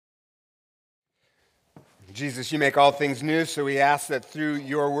Jesus, you make all things new, so we ask that through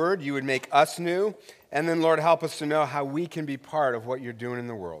your word you would make us new, and then, Lord, help us to know how we can be part of what you're doing in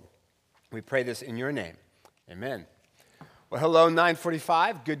the world. We pray this in your name. Amen. Well, hello,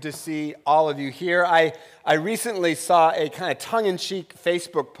 945. Good to see all of you here. I recently saw a kind of tongue-in-cheek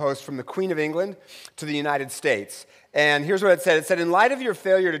Facebook post from the Queen of England to the United States. And here's what it said. It said, in light of your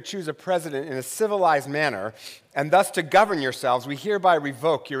failure to choose a president in a civilized manner, and thus to govern yourselves, we hereby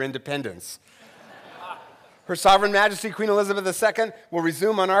revoke your independence. Her Sovereign Majesty, Queen Elizabeth II, will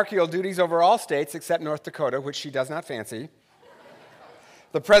resume monarchical duties over all states except North Dakota, which she does not fancy.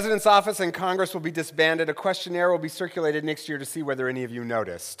 The President's office and Congress will be disbanded. A questionnaire will be circulated next year to see whether any of you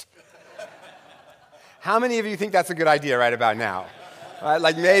noticed. How many of you think that's a good idea right about now?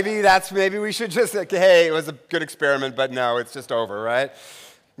 Like maybe we should just, hey, it was a good experiment, but no, it's just over, right?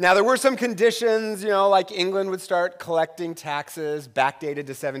 Now, there were some conditions, like England would start collecting taxes backdated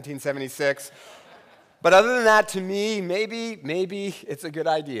to 1776. But other than that, to me, maybe it's a good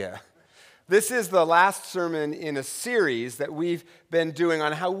idea. This is the last sermon in a series that we've been doing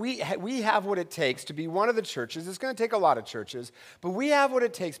on how we have what it takes to be one of the churches. It's going to take a lot of churches, but we have what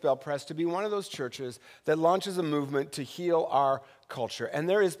it takes, Bellpress, to be one of those churches that launches a movement to heal our culture. And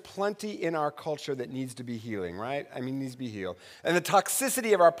there is plenty in our culture that needs to be healing, right? Needs to be healed. And the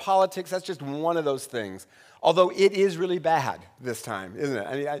toxicity of our politics, that's just one of those things. Although it is really bad this time, isn't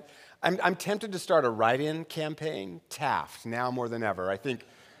it? I'm tempted to start a write-in campaign. Taft, now more than ever. I think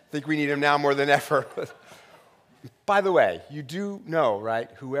we need him now more than ever. By the way, you do know, right?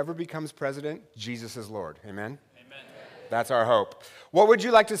 Whoever becomes president, Jesus is Lord. Amen? Amen. That's our hope. What would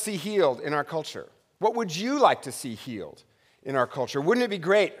you like to see healed in our culture? What would you like to see healed in our culture? Wouldn't it be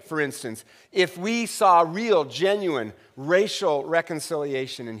great, for instance, if we saw real, genuine racial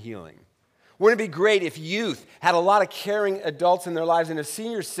reconciliation and healing? Wouldn't it be great if youth had a lot of caring adults in their lives and if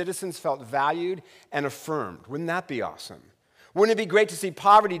senior citizens felt valued and affirmed? Wouldn't that be awesome? Wouldn't it be great to see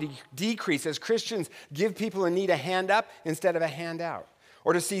poverty decrease as Christians give people in need a hand up instead of a handout?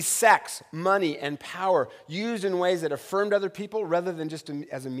 Or to see sex, money, and power used in ways that affirmed other people rather than just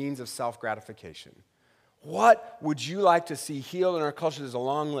as a means of self-gratification? What would you like to see healed in our culture? There's a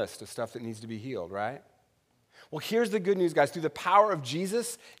long list of stuff that needs to be healed, right? Well, here's the good news, guys. Through the power of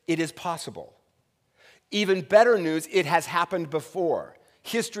Jesus, it is possible. Even better news, it has happened before.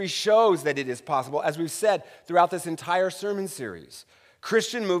 History shows that it is possible, as we've said throughout this entire sermon series.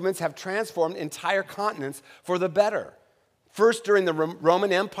 Christian movements have transformed entire continents for the better. First, during the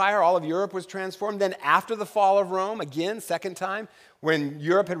Roman Empire, all of Europe was transformed. Then after the fall of Rome, again, second time, when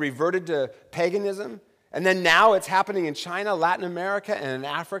Europe had reverted to paganism. And then now it's happening in China, Latin America, and in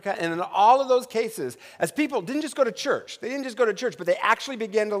Africa. And in all of those cases, as people didn't just go to church, but they actually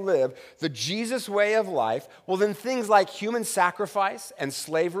began to live the Jesus way of life, well, then things like human sacrifice and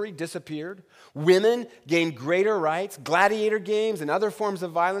slavery disappeared. Women gained greater rights. Gladiator games and other forms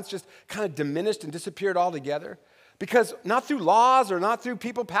of violence just kind of diminished and disappeared altogether. Because not through laws or not through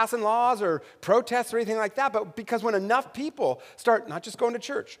people passing laws or protests or anything like that, but because when enough people start not just going to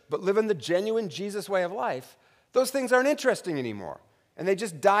church, but living the genuine Jesus way of life, those things aren't interesting anymore. And they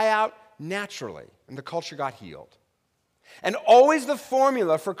just die out naturally, and the culture got healed. And always the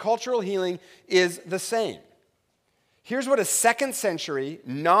formula for cultural healing is the same. Here's what a second century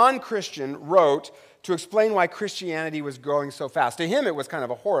non-Christian wrote to explain why Christianity was growing so fast. To him, it was kind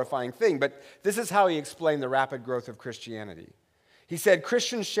of a horrifying thing, but this is how he explained the rapid growth of Christianity. He said,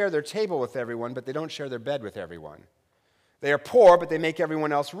 Christians share their table with everyone, but they don't share their bed with everyone. They are poor, but they make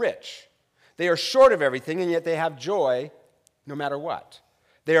everyone else rich. They are short of everything, and yet they have joy no matter what.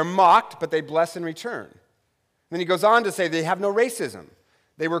 They are mocked, but they bless in return. Then he goes on to say they have no racism.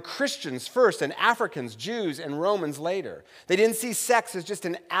 They were Christians first, and Africans, Jews, and Romans later. They didn't see sex as just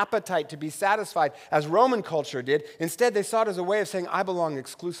an appetite to be satisfied, as Roman culture did. Instead, they saw it as a way of saying, I belong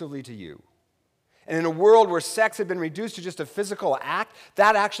exclusively to you. And in a world where sex had been reduced to just a physical act,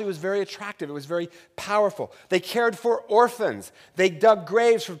 that actually was very attractive. It was very powerful. They cared for orphans. They dug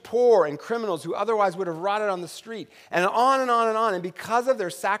graves for poor and criminals who otherwise would have rotted on the street. And on and on and on. And because of their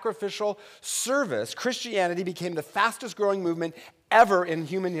sacrificial service, Christianity became the fastest growing movement ever in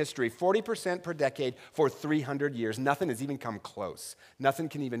human history, 40% per decade for 300 years. Nothing has even come close. Nothing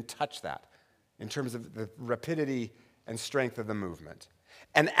can even touch that in terms of the rapidity and strength of the movement.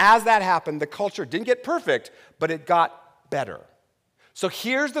 And as that happened, the culture didn't get perfect, but it got better. So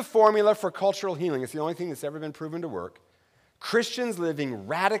here's the formula for cultural healing. It's the only thing that's ever been proven to work. Christians living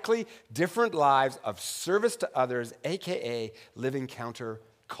radically different lives of service to others, a.k.a. living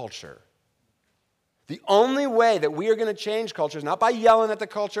counterculture. The only way that we are going to change culture is not by yelling at the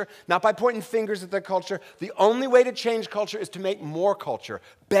culture, not by pointing fingers at the culture. The only way to change culture is to make more culture,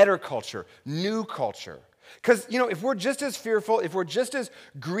 better culture, new culture. Because, if we're just as fearful, if we're just as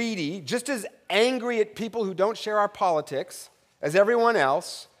greedy, just as angry at people who don't share our politics as everyone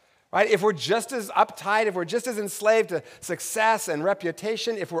else, right? If we're just as uptight, if we're just as enslaved to success and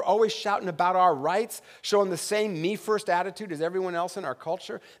reputation, if we're always shouting about our rights, showing the same me-first attitude as everyone else in our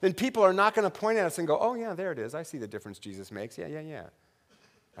culture, then people are not going to point at us and go, oh, yeah, there it is. I see the difference Jesus makes. Yeah.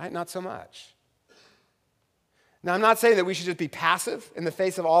 Right? Not so much. Now, I'm not saying that we should just be passive in the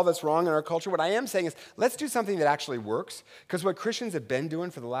face of all that's wrong in our culture. What I am saying is let's do something that actually works, because what Christians have been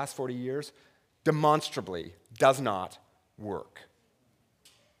doing for the last 40 years demonstrably does not work.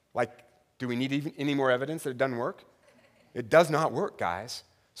 Like, do we need any more evidence that it doesn't work? It does not work, guys.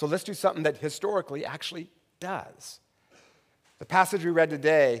 So let's do something that historically actually does. The passage we read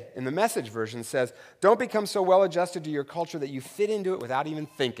today in the Message version says, don't become so well adjusted to your culture that you fit into it without even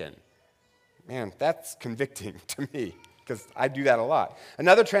thinking. Man, that's convicting to me, because I do that a lot.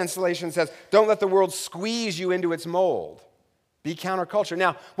 Another translation says, don't let the world squeeze you into its mold. Be counterculture.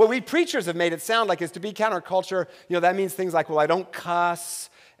 Now, what we preachers have made it sound like is to be counterculture, that means things like, well, I don't cuss,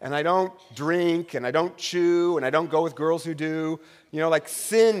 and I don't drink, and I don't chew, and I don't go with girls who do, like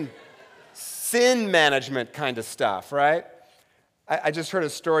sin management kind of stuff, right? I just heard a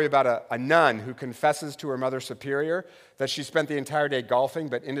story about a nun who confesses to her mother superior that she spent the entire day golfing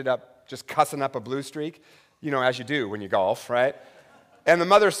but ended up just cussing up a blue streak, as you do when you golf, right? And the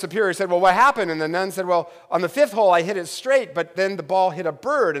mother superior said, well, what happened? And the nun said, well, on the 5th hole, I hit it straight, but then the ball hit a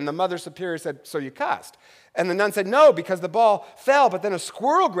bird. And the mother superior said, so you cussed? And the nun said, no, because the ball fell, but then a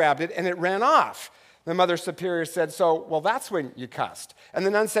squirrel grabbed it and it ran off. The mother superior said, so, well, that's when you cussed. And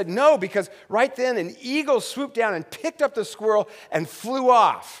the nun said, no, because right then an eagle swooped down and picked up the squirrel and flew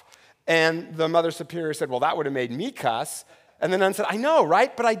off. And the mother superior said, well, that would have made me cuss. And the nun said, I know,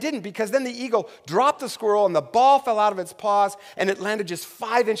 right? But I didn't, because then the eagle dropped the squirrel and the ball fell out of its paws and it landed just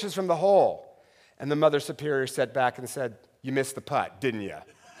 5 inches from the hole. And the mother superior sat back and said, you missed the putt, didn't you?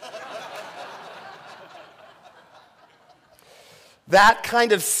 That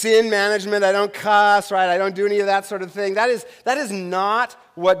kind of sin management, I don't cuss, right? I don't do any of that sort of thing. That is not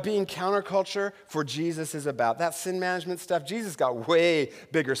what being counterculture for Jesus is about. That sin management stuff, Jesus got way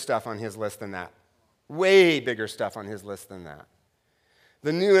bigger stuff on his list than that. Way bigger stuff on his list than that.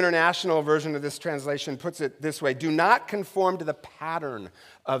 The New International Version of this translation puts it this way: do not conform to the pattern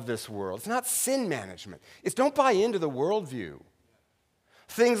of this world. It's not sin management. It's don't buy into the worldview.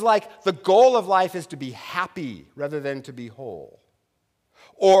 Things like the goal of life is to be happy rather than to be whole.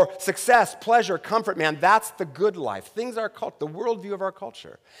 Or success, pleasure, comfort, man, that's the good life. Things are called the worldview of our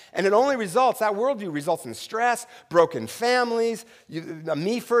culture. And it only results, that worldview results in stress, broken families, a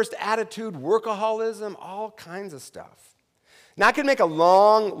me-first attitude, workaholism, all kinds of stuff. Now, I could make a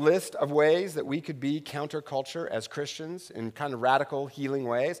long list of ways that we could be counterculture as Christians in kind of radical, healing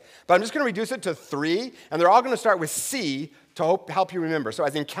ways, but I'm just going to reduce it to 3, and they're all going to start with C to help you remember. So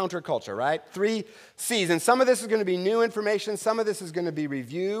as in counterculture, right? 3 C's. And some of this is going to be new information. Some of this is going to be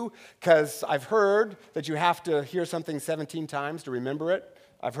review, because I've heard that you have to hear something 17 times to remember it.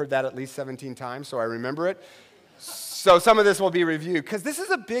 I've heard that at least 17 times, so I remember it. So some of this will be review, because this is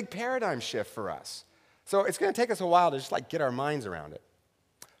a big paradigm shift for us. So it's going to take us a while to just get our minds around it.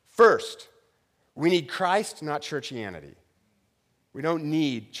 First, we need Christ, not churchianity. We don't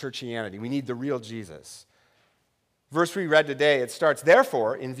need churchianity. We need the real Jesus. Verse we read today, it starts,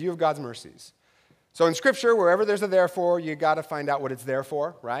 therefore, in view of God's mercies. So in Scripture, wherever there's a therefore, you got to find out what it's there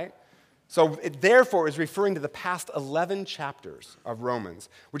for, right? So it therefore is referring to the past 11 chapters of Romans,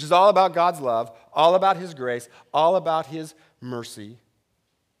 which is all about God's love, all about his grace, all about his mercy.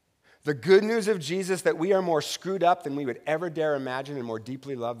 The good news of Jesus that we are more screwed up than we would ever dare imagine and more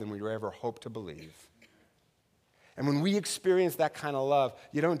deeply loved than we would ever hope to believe. And when we experience that kind of love,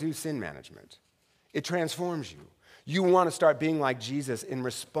 you don't do sin management. It transforms you. You want to start being like Jesus in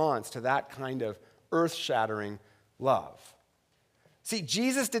response to that kind of earth-shattering love. See,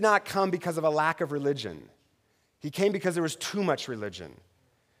 Jesus did not come because of a lack of religion. He came because there was too much religion,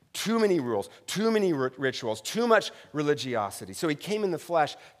 too many rules, too many rituals, too much religiosity. So he came in the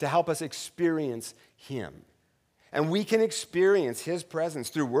flesh to help us experience him. And we can experience his presence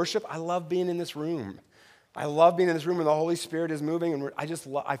through worship. I love being in this room. I love being in this room when the Holy Spirit is moving, and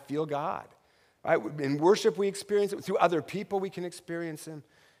I feel God. Right? In worship, we experience it. Through other people, we can experience him.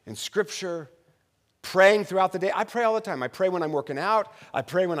 In Scripture, praying throughout the day. I pray all the time. I pray when I'm working out. I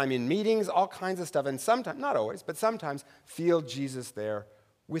pray when I'm in meetings, all kinds of stuff. And sometimes, not always, but sometimes, feel Jesus there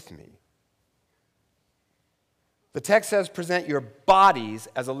with me. The text says, present your bodies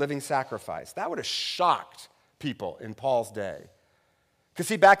as a living sacrifice. That would have shocked people in Paul's day. Because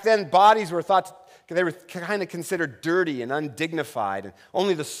see, back then, bodies were thought They were kind of considered dirty and undignified, and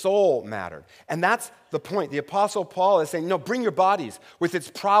only the soul mattered. And that's the point. The Apostle Paul is saying, no, bring your bodies with its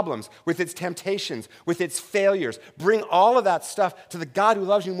problems, with its temptations, with its failures. Bring all of that stuff to the God who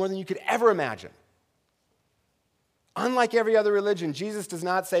loves you more than you could ever imagine. Unlike every other religion, Jesus does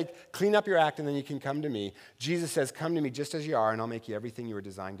not say, clean up your act and then you can come to me. Jesus says, come to me just as you are and I'll make you everything you were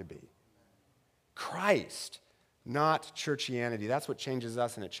designed to be. Christ, not churchianity. That's what changes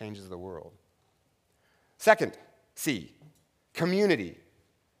us and it changes the world. Second, C, community.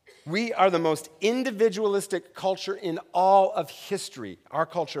 We are the most individualistic culture in all of history, our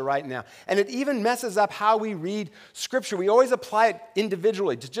culture right now. And it even messes up how we read Scripture. We always apply it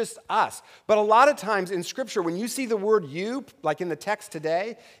individually to just us. But a lot of times in Scripture, when you see the word you, like in the text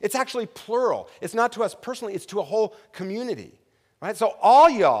today, it's actually plural. It's not to us personally, it's to a whole community. Right? So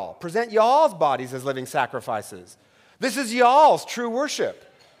all y'all, present y'all's bodies as living sacrifices. This is y'all's true worship.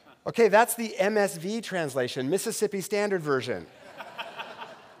 Okay, that's the MSV translation, Mississippi Standard Version.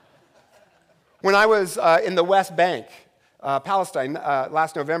 When I was in the West Bank, Palestine,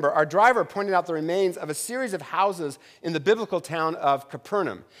 last November, our driver pointed out the remains of a series of houses in the biblical town of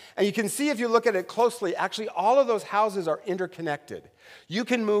Capernaum. And you can see if you look at it closely, actually all of those houses are interconnected. You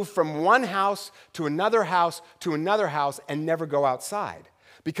can move from one house to another house to another house and never go outside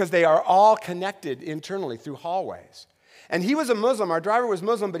because they are all connected internally through hallways. And he was a Muslim, our driver was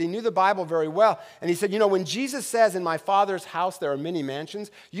Muslim, but he knew the Bible very well. And he said, you know, when Jesus says, in my Father's house there are many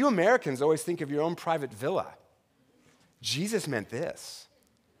mansions, you Americans always think of your own private villa. Jesus meant this,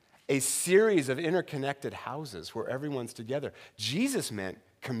 a series of interconnected houses where everyone's together. Jesus meant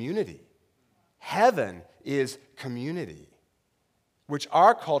community. Heaven is community, which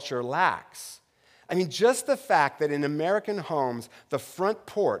our culture lacks. I mean, just the fact that in American homes, the front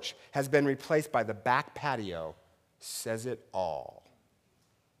porch has been replaced by the back patio says it all.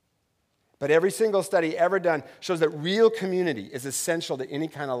 But every single study ever done shows that real community is essential to any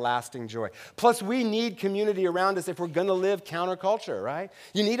kind of lasting joy. Plus, we need community around us if we're going to live counterculture, right?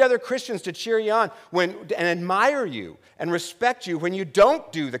 You need other Christians to cheer you on and admire you and respect you when you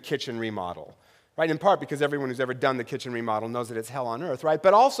don't do the kitchen remodel, right? In part because everyone who's ever done the kitchen remodel knows that it's hell on earth, right?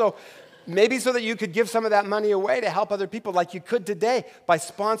 But also, maybe so that you could give some of that money away to help other people like you could today by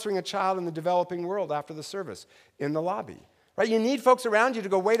sponsoring a child in the developing world after the service in the lobby. Right? You need folks around you to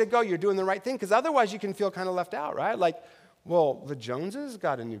go, way to go, you're doing the right thing, because otherwise you can feel kind of left out, right? Like, well, the Joneses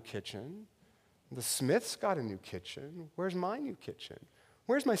got a new kitchen. The Smiths got a new kitchen. Where's my new kitchen?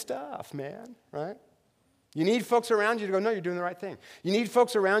 Where's my stuff, man? Right? You need folks around you to go, no, you're doing the right thing. You need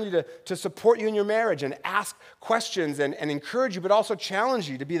folks around you to support you in your marriage and ask questions and encourage you, but also challenge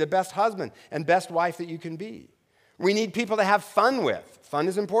you to be the best husband and best wife that you can be. We need people to have fun with. Fun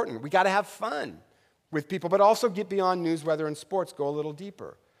is important. We got to have fun with people, but also get beyond news, weather, and sports, go a little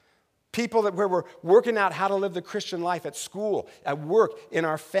deeper. People where we're working out how to live the Christian life at school, at work, in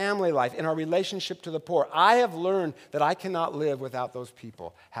our family life, in our relationship to the poor. I have learned that I cannot live without those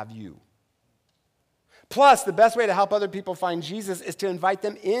people. Have you? Plus, the best way to help other people find Jesus is to invite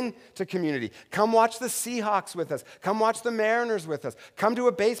them into community. Come watch the Seahawks with us. Come watch the Mariners with us. Come to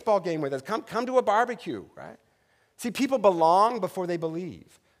a baseball game with us. Come to a barbecue, right? See, people belong before they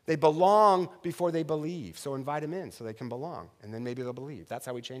believe. They belong before they believe. So invite them in so they can belong, and then maybe they'll believe. That's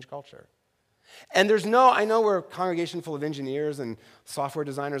how we change culture. And I know we're a congregation full of engineers and software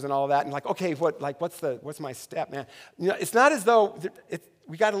designers and all of that, and like, okay, what's my step, man? You know, it's not as though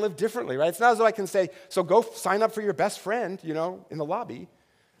we got to live differently, right? It's not as though I can say, so go sign up for your best friend, you know, in the lobby,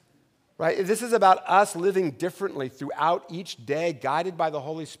 right? This is about us living differently throughout each day, guided by the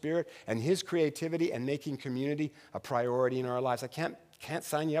Holy Spirit and His creativity and making community a priority in our lives. I can't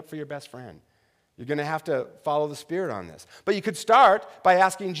sign you up for your best friend. You're going to have to follow the Spirit on this. But you could start by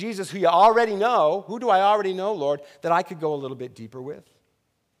asking Jesus, who you already know, who do I already know, Lord, that I could go a little bit deeper with?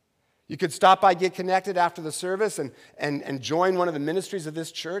 You could stop by, get connected after the service, and join one of the ministries of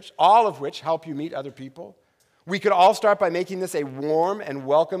this church, all of which help you meet other people. We could all start by making this a warm and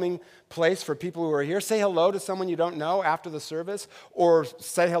welcoming place for people who are here. Say hello to someone you don't know after the service, or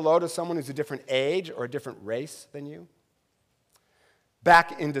say hello to someone who's a different age or a different race than you.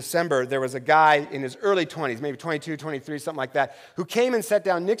 Back in December, there was a guy in his early 20s, maybe 22, 23, something like that, who came and sat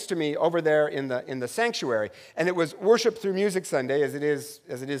down next to me over there in the sanctuary. And it was Worship Through Music Sunday, as it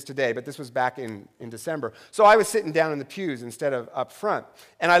is today, but this was back in December. So I was sitting down in the pews instead of up front.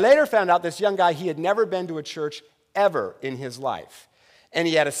 And I later found out this young guy, he had never been to a church ever in his life. And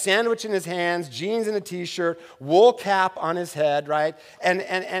he had a sandwich in his hands, jeans and a T-shirt, wool cap on his head, right? And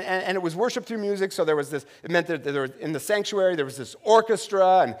it was worship through music, so there was this, it meant that there was, in the sanctuary there was this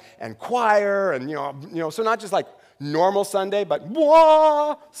orchestra and choir, and so not just like normal Sunday, but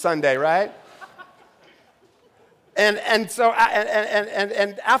wah Sunday, right? And so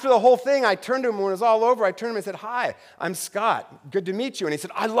after the whole thing, I turned to him when it was all over. I turned to him and said, "Hi, I'm Scott. Good to meet you." And he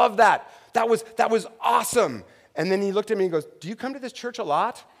said, "I love that. That was awesome." And then he looked at me and goes, "Do you come to this church a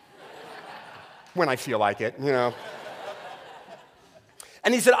lot?" When I feel like it, you know.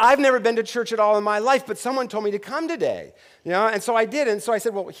 And he said, "I've never been to church at all in my life, but someone told me to come today." You know, and so I did. And so I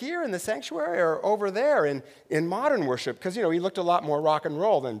said, "Well, here in the sanctuary or over there in modern worship?" Because, you know, he looked a lot more rock and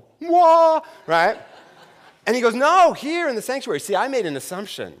roll than, wah, right? And he goes, "No, here in the sanctuary." See, I made an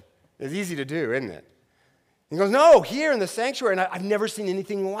assumption. It's easy to do, isn't it? He goes, "No, here in the sanctuary." And I've never seen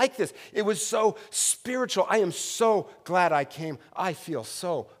anything like this. It was so spiritual. I am so glad I came. I feel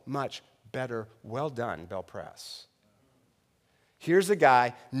so much better. Well done, Bell Press. Here's a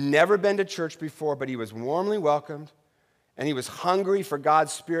guy, never been to church before, but he was warmly welcomed, and he was hungry for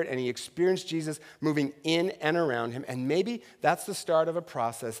God's Spirit, and he experienced Jesus moving in and around him. And maybe that's the start of a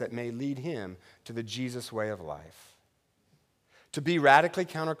process that may lead him to the Jesus way of life. To be radically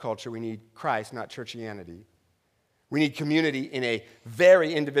counterculture, we need Christ, not churchianity. We need community in a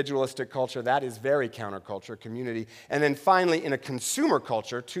very individualistic culture. That is very counterculture, community. And then finally, in a consumer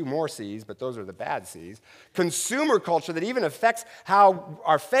culture, 2 more C's, but those are the bad C's. Consumer culture that even affects how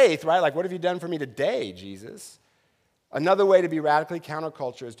our faith, right? Like, what have you done for me today, Jesus? Another way to be radically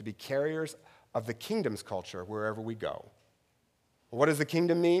counterculture is to be carriers of the kingdom's culture wherever we go. What does the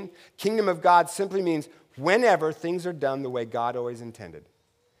kingdom mean? Kingdom of God simply means whenever things are done the way God always intended.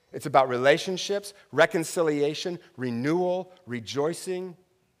 It's about relationships, reconciliation, renewal, rejoicing,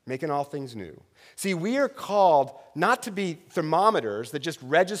 making all things new. See, we are called not to be thermometers that just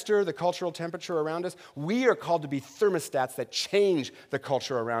register the cultural temperature around us. We are called to be thermostats that change the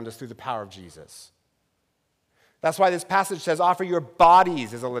culture around us through the power of Jesus. That's why this passage says, offer your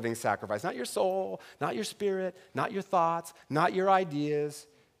bodies as a living sacrifice. Not your soul, not your spirit, not your thoughts, not your ideas.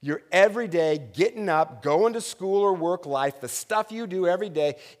 Your everyday getting up, going to school or work life, the stuff you do every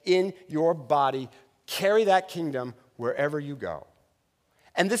day in your body, carry that kingdom wherever you go.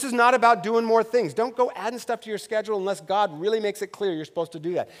 And this is not about doing more things. Don't go adding stuff to your schedule unless God really makes it clear you're supposed to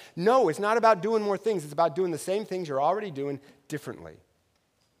do that. No, it's not about doing more things. It's about doing the same things you're already doing differently.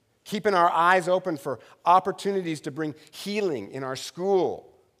 Keeping our eyes open for opportunities to bring healing in our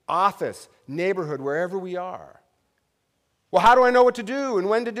school, office, neighborhood, wherever we are. Well, how do I know what to do and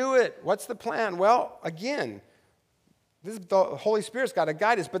when to do it? What's the plan? Well, again, the Holy Spirit's got to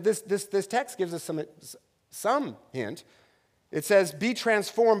guide us, but this text gives us some hint. It says, be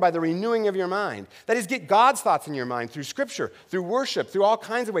transformed by the renewing of your mind. That is, get God's thoughts in your mind through Scripture, through worship, through all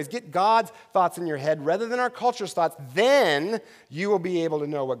kinds of ways. Get God's thoughts in your head rather than our culture's thoughts. Then you will be able to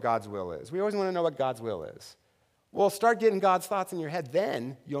know what God's will is. We always want to know what God's will is. Well, start getting God's thoughts in your head,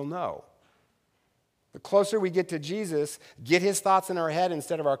 then you'll know. The closer we get to Jesus, get his thoughts in our head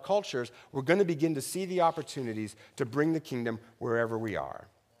instead of our cultures, we're going to begin to see the opportunities to bring the kingdom wherever we are.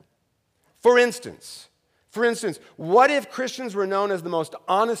 For instance, what if Christians were known as the most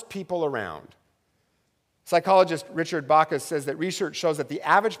honest people around? Psychologist Richard Backus says that research shows that the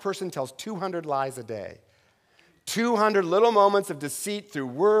average person tells 200 lies a day. 200 little moments of deceit through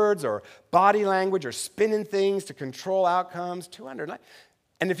words or body language or spinning things to control outcomes. 200 lies.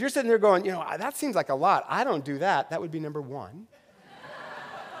 And if you're sitting there going, you know, that seems like a lot. I don't do that. That would be number 1.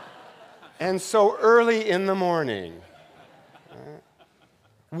 And so early in the morning.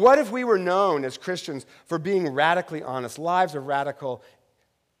 What if we were known as Christians for being radically honest, lives of radical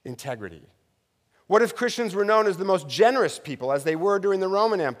integrity? What if Christians were known as the most generous people, as they were during the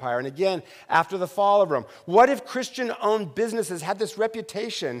Roman Empire and again after the fall of Rome? What if Christian-owned businesses had this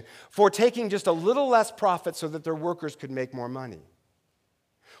reputation for taking just a little less profit so that their workers could make more money?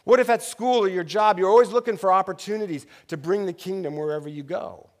 What if at school or your job, you're always looking for opportunities to bring the kingdom wherever you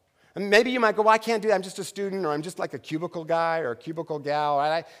go? And maybe you might go, well, I can't do that. I'm just a student, or I'm just like a cubicle guy or a cubicle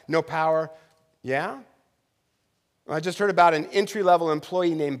gal. No power. Yeah? I just heard about an entry-level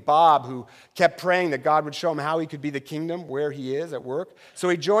employee named Bob who kept praying that God would show him how he could be the kingdom where he is at work. So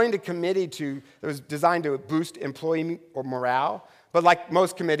he joined a committee that was designed to boost employee morale. But like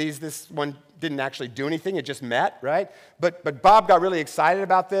most committees, this one didn't actually do anything. It just met, right? But Bob got really excited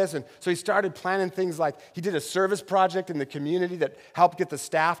about this, and so he started planning things like he did a service project in the community that helped get the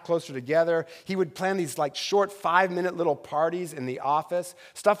staff closer together. He would plan these like short 5-minute little parties in the office,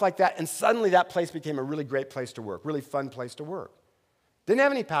 stuff like that, and suddenly that place became a really great place to work, really fun place to work. Didn't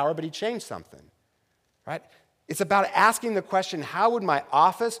have any power, but he changed something, right? It's about asking the question, how would my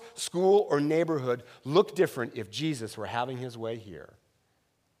office, school, or neighborhood look different if Jesus were having his way here?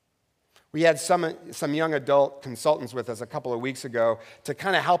 We had some young adult consultants with us a couple of weeks ago to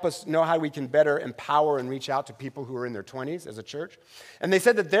kind of help us know how we can better empower and reach out to people who are in their 20s as a church. And they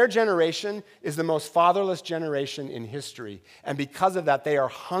said that their generation is the most fatherless generation in history. And because of that, they are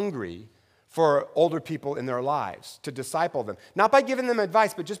hungry for older people in their lives to disciple them. Not by giving them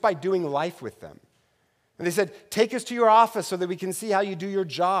advice, but just by doing life with them. And they said, take us to your office so that we can see how you do your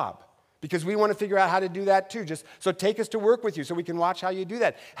job. Because we want to figure out how to do that too. So take us to work with you so we can watch how you do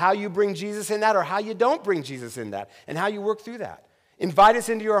that. How you bring Jesus in that or how you don't bring Jesus in that. And how you work through that. Invite us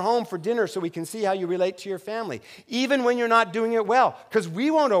into your home for dinner so we can see how you relate to your family. Even when you're not doing it well. Because we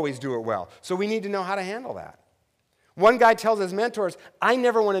won't always do it well. So we need to know how to handle that. One guy tells his mentors, I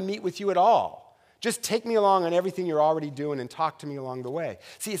never want to meet with you at all. Just take me along on everything you're already doing and talk to me along the way.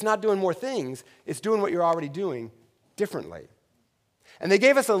 See, it's not doing more things. It's doing what you're already doing differently. And they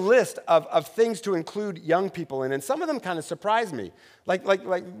gave us a list of things to include young people in, and some of them kind of surprised me. Like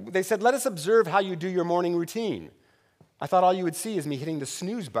they said, let us observe how you do your morning routine. I thought all you would see is me hitting the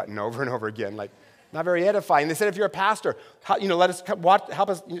snooze button over and over again, like not very edifying. They said, if you're a pastor, let us help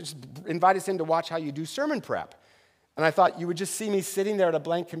us, just invite us in to watch how you do sermon prep. And I thought you would just see me sitting there at a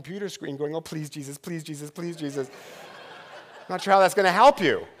blank computer screen going, oh, please, Jesus, please, Jesus, please, Jesus. Not sure how that's going to help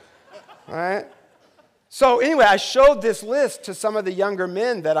you, all right? So anyway, I showed this list to some of the younger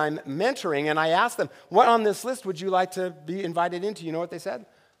men that I'm mentoring, and I asked them, what on this list would you like to be invited into? You know what they said?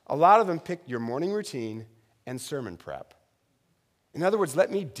 A lot of them picked your morning routine and sermon prep. In other words,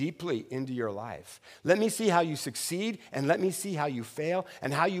 let me deeply into your life. Let me see how you succeed, and let me see how you fail,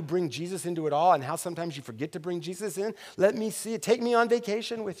 and how you bring Jesus into it all, and how sometimes you forget to bring Jesus in. Let me see it. Take me on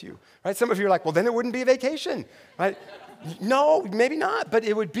vacation with you. Right? Some of you are like, well, then it wouldn't be a vacation. Right? No, maybe not, but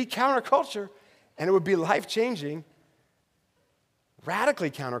it would be counterculture. And it would be life-changing, radically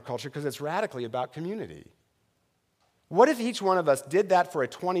counterculture, because it's radically about community. What if each one of us did that for a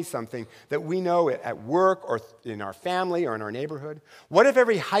 20-something that we know at work or in our family or in our neighborhood? What if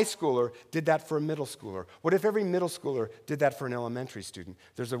every high schooler did that for a middle schooler? What if every middle schooler did that for an elementary student?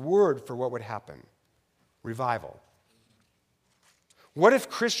 There's a word for what would happen: revival. What if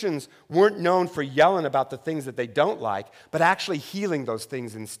Christians weren't known for yelling about the things that they don't like, but actually healing those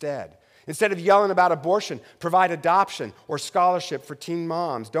things instead? Instead of yelling about abortion, provide adoption or scholarship for teen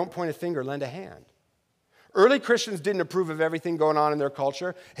moms. Don't point a finger, lend a hand. Early Christians didn't approve of everything going on in their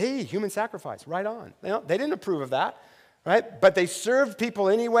culture. Hey, human sacrifice, right on. They didn't approve of that, right? But they served people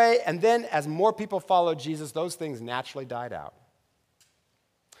anyway, and then as more people followed Jesus, those things naturally died out.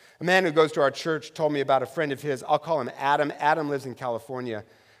 A man who goes to our church told me about a friend of his. I'll call him Adam. Adam lives in California.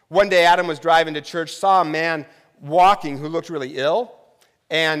 One day, Adam was driving to church, saw a man walking who looked really ill.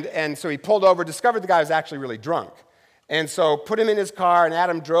 And so he pulled over, discovered the guy was actually really drunk. And so put him in his car, and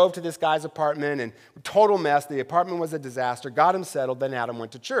Adam drove to this guy's apartment, and total mess. The apartment was a disaster, got him settled, then Adam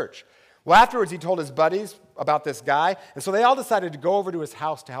went to church. Well, afterwards, he told his buddies about this guy, and so they all decided to go over to his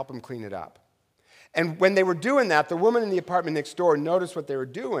house to help him clean it up. And when they were doing that, the woman in the apartment next door noticed what they were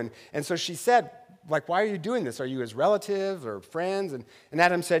doing, and so she said, like, why are you doing this? Are you his relatives or friends? And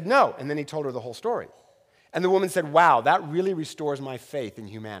Adam said, no, and then he told her the whole story. And the woman said, wow, that really restores my faith in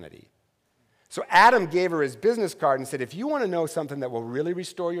humanity. So Adam gave her his business card and said, if you want to know something that will really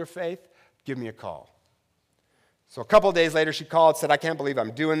restore your faith, give me a call. So a couple of days later, she called, said, I can't believe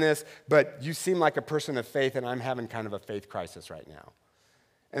I'm doing this, but you seem like a person of faith, and I'm having kind of a faith crisis right now.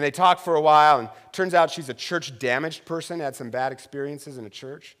 And they talked for a while, and turns out she's a church-damaged person, had some bad experiences in a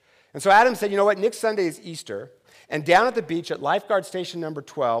church. And so Adam said, you know what, next Sunday is Easter, and down at the beach at lifeguard station number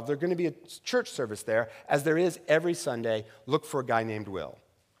 12, there's going to be a church service there, as there is every Sunday. Look for a guy named Will.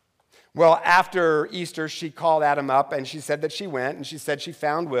 Well, after Easter, she called Adam up, and she said that she went, and she said she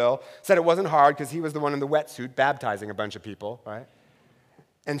found Will, said it wasn't hard because he was the one in the wetsuit baptizing a bunch of people, right?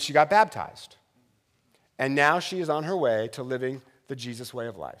 And she got baptized. And now she is on her way to living the Jesus way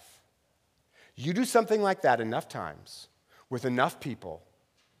of life. You do something like that enough times with enough people,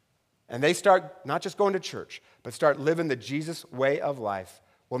 and they start not just going to church, but start living the Jesus way of life,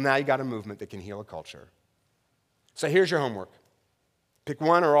 well, now you got a movement that can heal a culture. So here's your homework. Pick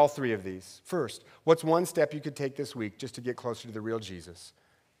one or all three of these. First, what's one step you could take this week just to get closer to the real Jesus?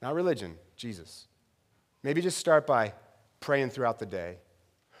 Not religion, Jesus. Maybe just start by praying throughout the day.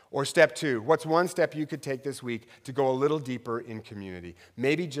 Or step two, what's one step you could take this week to go a little deeper in community?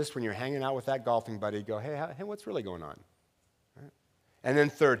 Maybe just when you're hanging out with that golfing buddy, go, hey, what's really going on? Right? And then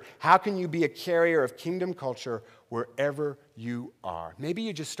third, how can you be a carrier of kingdom culture wherever you are? Maybe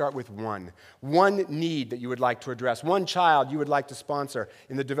you just start with one need that you would like to address, one child you would like to sponsor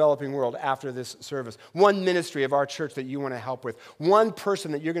in the developing world after this service, one ministry of our church that you want to help with, one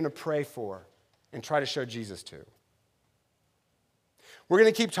person that you're going to pray for and try to show Jesus to. We're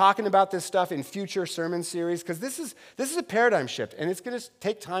going to keep talking about this stuff in future sermon series because this is a paradigm shift, and it's going to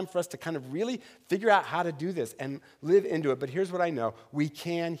take time for us to kind of really figure out how to do this and live into it. But here's what I know. We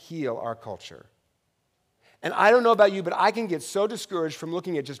can heal our culture. And I don't know about you, but I can get so discouraged from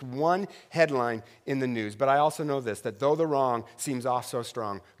looking at just one headline in the news. But I also know this, that though the wrong seems off so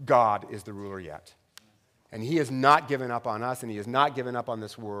strong, God is the ruler yet. And he has not given up on us, and he has not given up on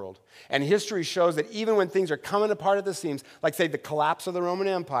this world. And history shows that even when things are coming apart at the seams, like, say, the collapse of the Roman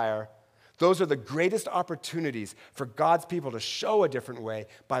Empire, those are the greatest opportunities for God's people to show a different way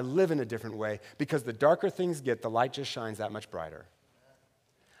by living a different way, because the darker things get, the light just shines that much brighter.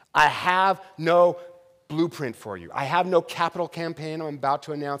 I have no blueprint for you. I have no capital campaign I'm about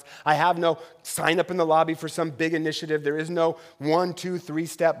to announce. I have no sign up in the lobby for some big initiative. There is no 1, 2,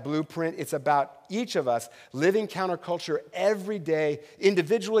 3-step blueprint. It's about each of us living counterculture every day,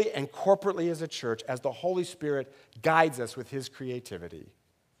 individually and corporately as a church, as the Holy Spirit guides us with his creativity.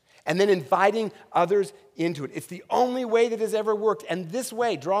 And then inviting others into it. It's the only way that has ever worked. And this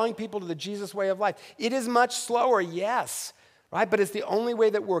way, drawing people to the Jesus way of life, it is much slower, yes. Right? But it's the only way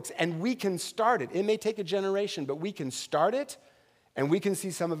that works, and we can start it. It may take a generation, but we can start it, and we can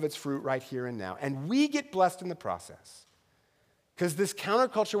see some of its fruit right here and now. And we get blessed in the process, because this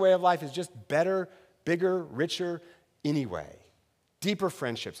counterculture way of life is just better, bigger, richer anyway. Deeper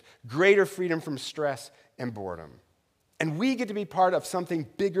friendships, greater freedom from stress and boredom. And we get to be part of something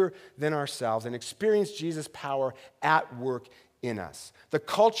bigger than ourselves and experience Jesus' power at work in us. The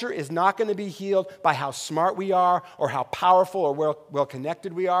culture is not going to be healed by how smart we are or how powerful or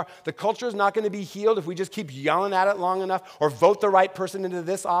well-connected we are. The culture is not going to be healed if we just keep yelling at it long enough or vote the right person into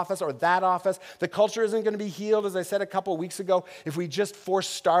this office or that office. The culture isn't going to be healed, as I said a couple weeks ago, if we just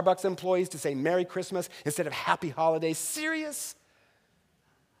force Starbucks employees to say Merry Christmas instead of Happy Holidays. Serious?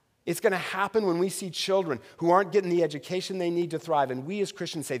 It's going to happen when we see children who aren't getting the education they need to thrive, and we as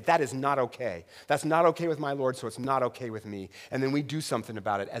Christians say, that is not okay. That's not okay with my Lord, so it's not okay with me. And then we do something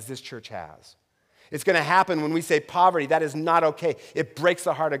about it, as this church has. It's going to happen when we say poverty, that is not okay. It breaks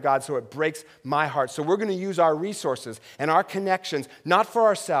the heart of God, so it breaks my heart. So we're going to use our resources and our connections, not for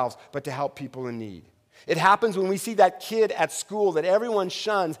ourselves, but to help people in need. It happens when we see that kid at school that everyone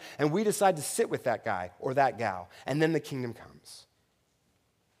shuns, and we decide to sit with that guy or that gal, and then the kingdom comes.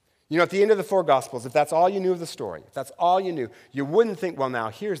 You know, at the end of the 4 Gospels, if that's all you knew of the story, if that's all you knew, you wouldn't think, well, now,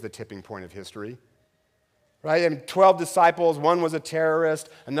 here's the tipping point of history. Right? And 12 disciples, one was a terrorist,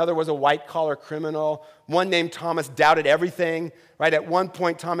 another was a white-collar criminal, one named Thomas doubted everything. Right? At one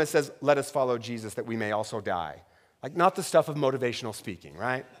point, Thomas says, let us follow Jesus that we may also die. Like, not the stuff of motivational speaking,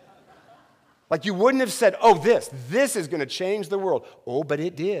 right? Like, you wouldn't have said, oh, this is going to change the world. Oh, but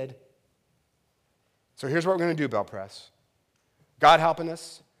it did. So here's what we're going to do, Bell Press. God helping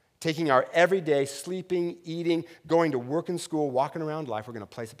us. Taking our everyday sleeping, eating, going to work and school, walking around life, we're going to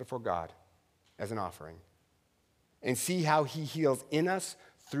place it before God as an offering and see how he heals in us,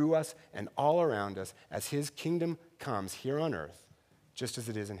 through us, and all around us as his kingdom comes here on earth, just as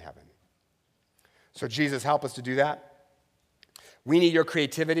it is in heaven. So Jesus, help us to do that. We need your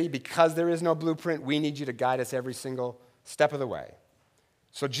creativity. Because there is no blueprint, we need you to guide us every single step of the way.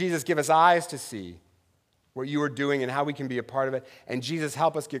 So Jesus, give us eyes to see what you are doing and how we can be a part of it. And Jesus,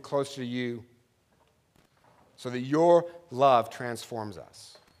 help us get closer to you so that your love transforms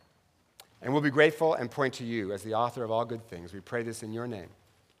us. And we'll be grateful and point to you as the author of all good things. We pray this in your name.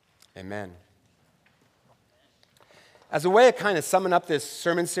 Amen. As a way of kind of summing up this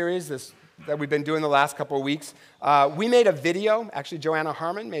sermon series that we've been doing the last couple of weeks, we made a video. Actually, Joanna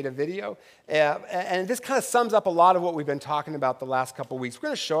Harmon made a video. And this kind of sums up a lot of what we've been talking about the last couple of weeks. We're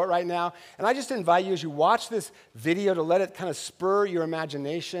going to show it right now. And I just invite you as you watch this video to let it kind of spur your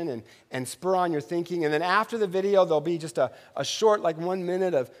imagination and spur on your thinking. And then after the video, there'll be just a short, like 1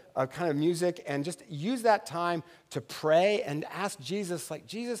 minute of kind of music. And just use that time to pray and ask Jesus, like,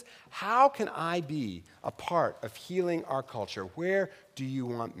 Jesus, how can I be a part of healing our culture? Where do you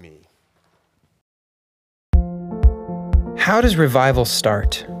want me? How does revival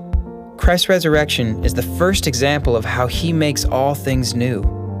start? Christ's resurrection is the first example of how he makes all things new.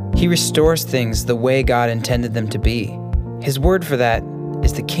 He restores things the way God intended them to be. His word for that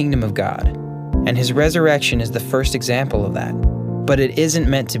is the kingdom of God, and his resurrection is the first example of that. But it isn't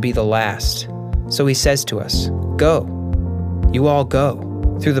meant to be the last. So he says to us, go. You all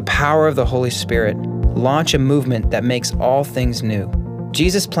go. Through the power of the Holy Spirit, launch a movement that makes all things new.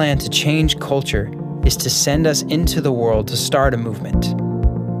 Jesus' plan to change culture is to send us into the world to start a movement.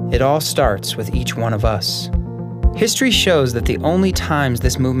 It all starts with each one of us. History shows that the only times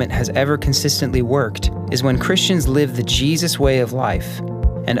this movement has ever consistently worked is when Christians live the Jesus way of life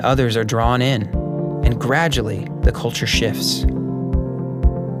and others are drawn in, and gradually the culture shifts.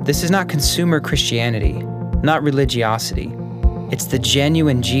 This is not consumer Christianity, not religiosity. It's the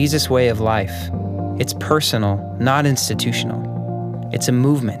genuine Jesus way of life. It's personal, not institutional. It's a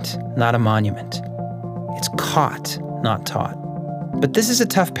movement, not a monument. It's caught, not taught. But this is a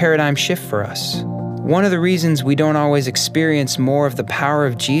tough paradigm shift for us. One of the reasons we don't always experience more of the power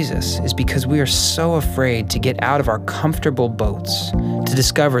of Jesus is because we are so afraid to get out of our comfortable boats, to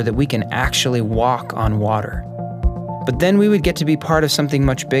discover that we can actually walk on water. But then we would get to be part of something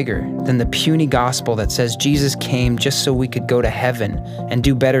much bigger than the puny gospel that says Jesus came just so we could go to heaven and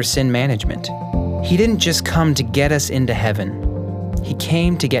do better sin management. He didn't just come to get us into heaven. He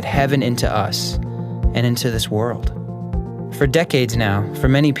came to get heaven into us and into this world. For decades now, for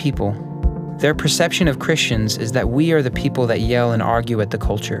many people, their perception of Christians is that we are the people that yell and argue at the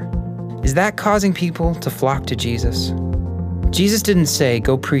culture. Is that causing people to flock to Jesus? Jesus didn't say,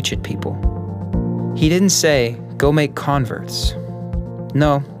 go preach at people. He didn't say, go make converts.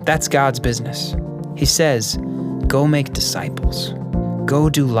 No, that's God's business. He says, go make disciples.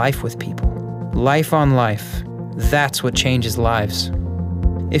 Go do life with people. Life on life. That's what changes lives.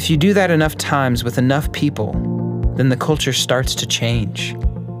 If you do that enough times with enough people, then the culture starts to change.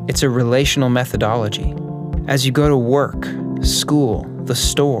 It's a relational methodology. As you go to work, school, the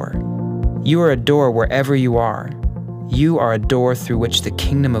store, you are a door wherever you are. You are a door through which the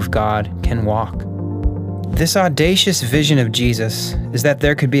kingdom of God can walk. This audacious vision of Jesus is that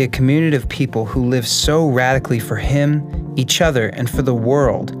there could be a community of people who live so radically for Him, each other, and for the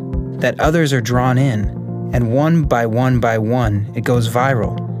world that others are drawn in, and one by one, it goes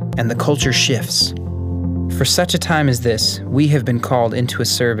viral, and the culture shifts. For such a time as this, we have been called into a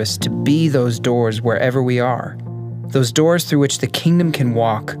service to be those doors wherever we are, those doors through which the kingdom can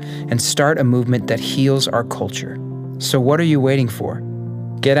walk and start a movement that heals our culture. So what are you waiting for?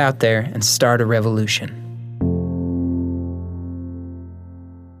 Get out there and start a revolution.